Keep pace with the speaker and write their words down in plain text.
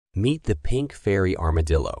Meet the pink fairy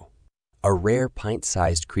armadillo, a rare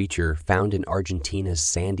pint-sized creature found in Argentina's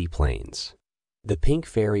sandy plains. The pink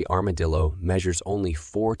fairy armadillo measures only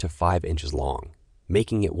 4 to 5 inches long,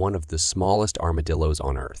 making it one of the smallest armadillos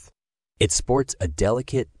on Earth. It sports a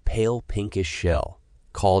delicate, pale pinkish shell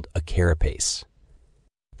called a carapace,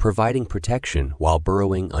 providing protection while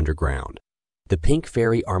burrowing underground. The pink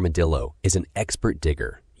fairy armadillo is an expert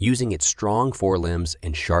digger, using its strong forelimbs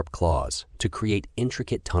and sharp claws to create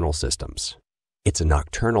intricate tunnel systems. It's a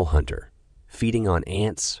nocturnal hunter, feeding on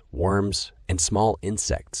ants, worms, and small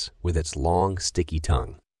insects with its long, sticky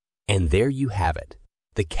tongue. And there you have it,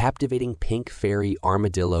 the captivating pink fairy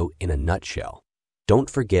armadillo in a nutshell. Don't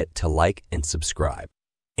forget to like and subscribe,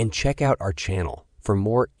 and check out our channel for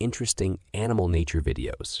more interesting animal nature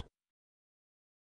videos.